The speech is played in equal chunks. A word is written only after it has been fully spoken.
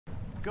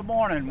Good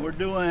morning. We're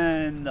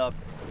doing the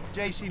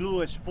J.C.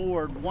 Lewis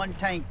Ford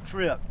one-tank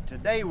trip.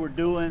 Today we're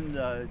doing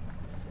the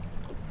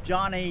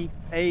Johnny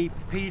A.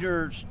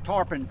 Peters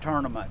Tarpon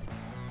Tournament.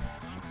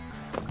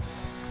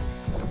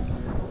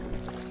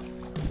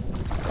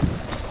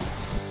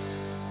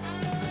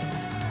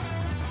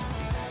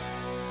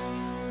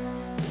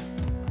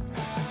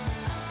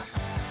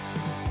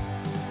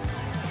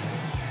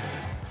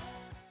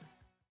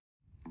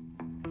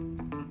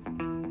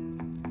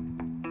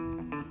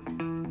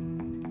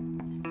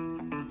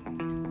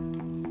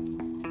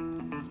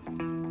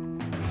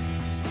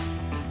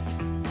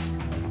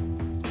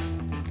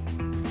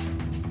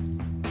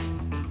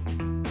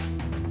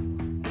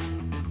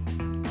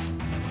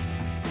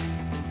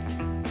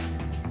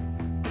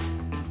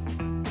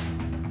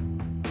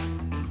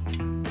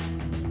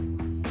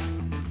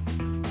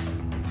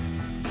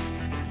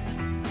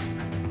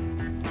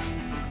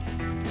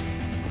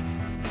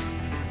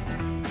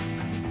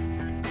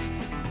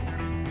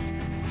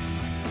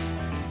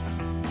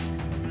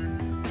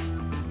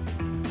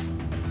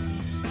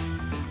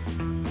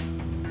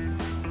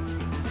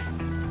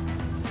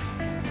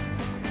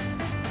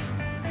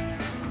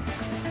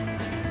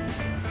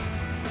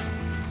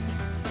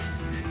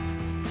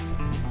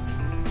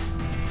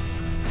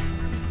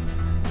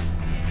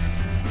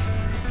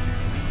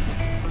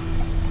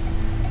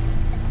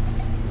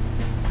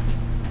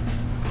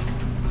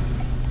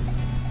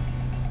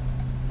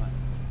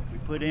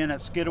 Put in at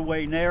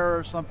Skidaway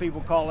Narrow. Some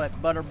people call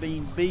that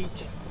Butterbean Beach.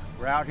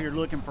 We're out here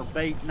looking for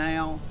bait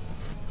now.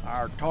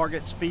 Our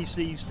target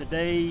species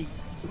today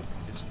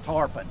is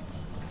tarpon.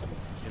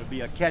 It'll be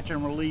a catch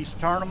and release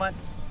tournament,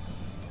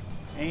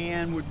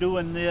 and we're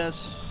doing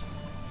this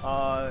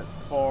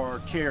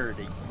for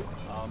charity.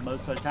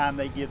 Most of the time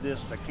they give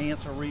this to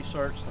cancer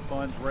research, the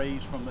funds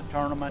raised from the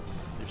tournament.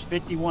 There's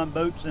 51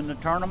 boats in the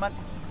tournament,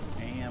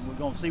 and we're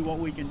going to see what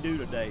we can do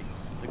today.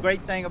 The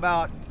great thing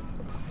about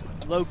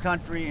low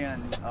country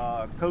and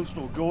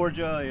coastal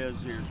Georgia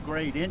is there's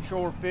great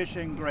inshore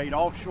fishing, great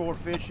offshore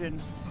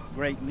fishing,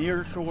 great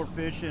nearshore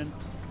fishing,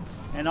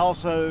 and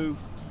also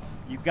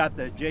you've got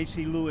the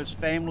J.C. Lewis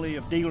family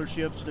of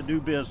dealerships to do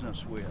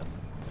business with.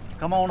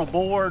 Come on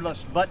aboard,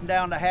 let's button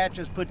down the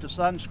hatches, put the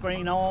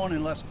sunscreen on,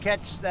 and let's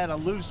catch that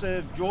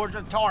elusive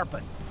Georgia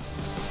tarpon.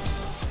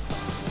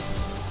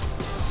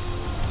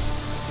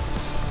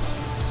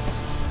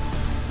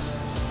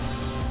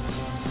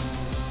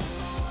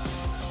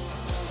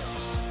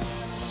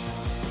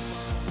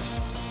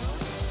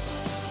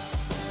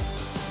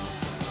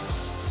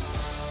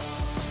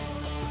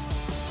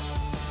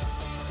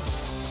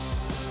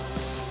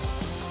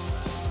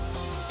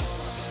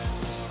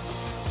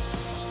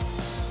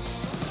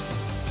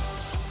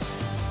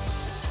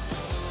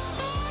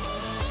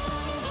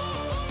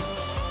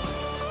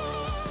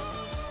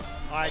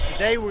 All right,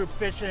 today we're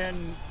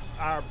fishing,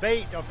 our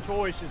bait of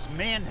choice is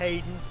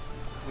menhaden.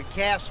 We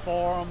cast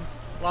for them.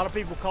 A lot of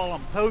people call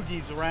them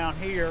pogies around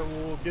here.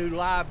 We'll do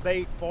live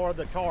bait for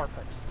the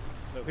tarpon.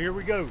 So here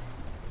we go.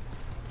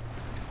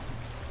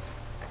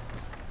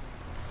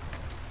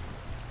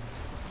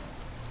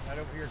 Right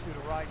over here to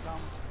the right,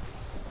 Thomas.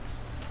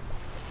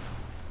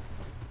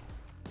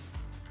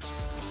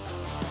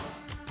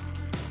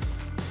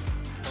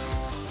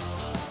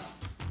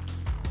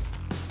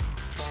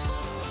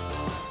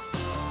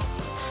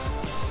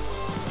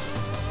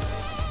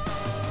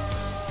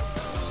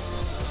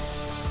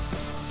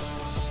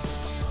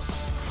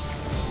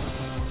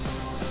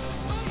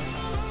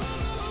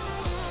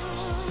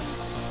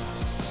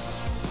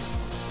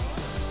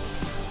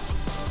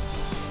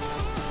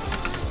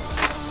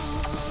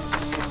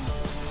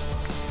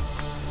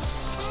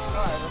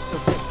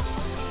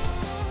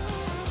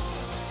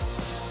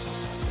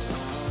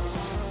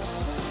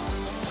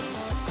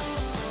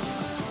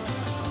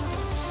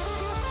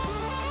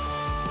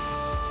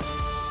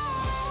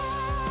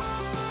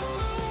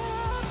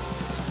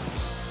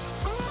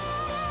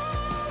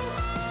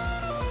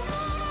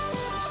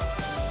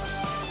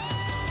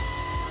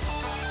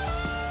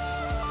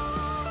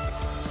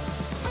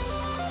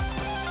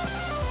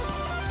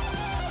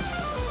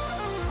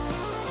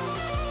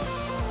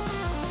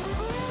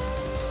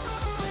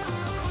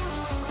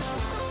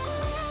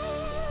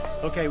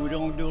 Okay, we're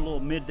going to do a little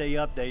midday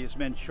update. It's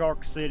been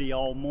Shark City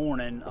all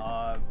morning,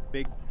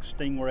 big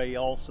stingray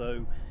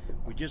also.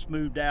 We just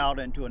moved out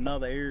into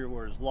another area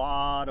where there's a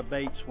lot of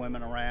bait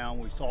swimming around.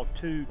 We saw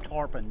 2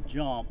 tarpon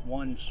jump,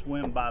 one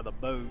swim by the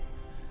boat.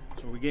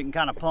 So we're getting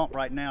kind of pumped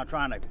right now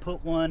trying to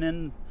put one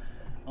in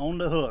on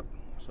the hook.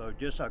 So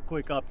just a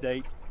quick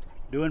update.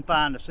 Doing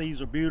fine, the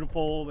seas are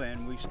beautiful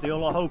and we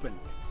still are hoping.